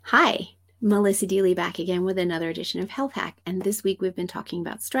Hi, Melissa Deely back again with another edition of Health Hack. And this week we've been talking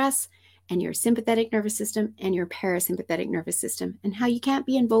about stress and your sympathetic nervous system and your parasympathetic nervous system and how you can't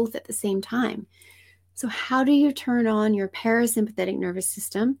be in both at the same time. So, how do you turn on your parasympathetic nervous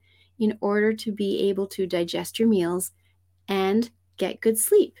system in order to be able to digest your meals and get good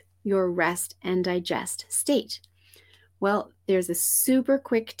sleep, your rest and digest state? Well, there's a super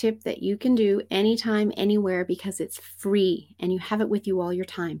quick tip that you can do anytime, anywhere, because it's free and you have it with you all your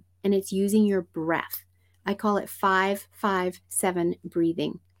time. And it's using your breath. I call it 5-5-7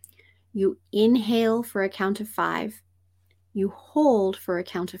 breathing. You inhale for a count of 5, you hold for a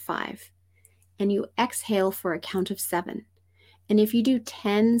count of 5, and you exhale for a count of 7. And if you do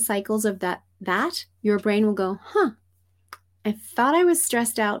 10 cycles of that, your brain will go, I thought I was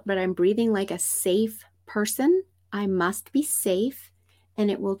stressed out, but I'm breathing like a safe person. I must be safe,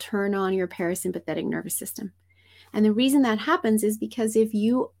 and it will turn on your parasympathetic nervous system. And the reason that happens is because if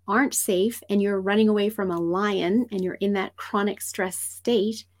you aren't safe and you're running away from a lion and you're in that chronic stress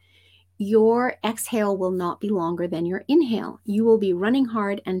state, your exhale will not be longer than your inhale. You will be running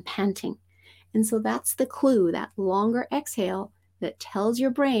hard and panting. And so that's the clue, that longer exhale that tells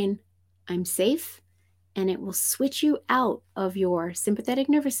your brain, I'm safe, and it will switch you out of your sympathetic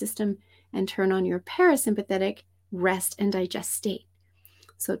nervous system and turn on your parasympathetic rest and digest state.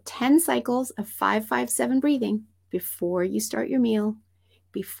 So 10 cycles of 5-5-7 breathing before you start your meal,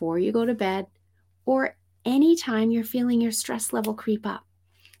 before you go to bed, or anytime you're feeling your stress level creep up.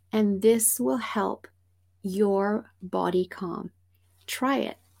 And this will help your body calm. Try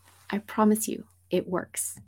it. I promise you, it works.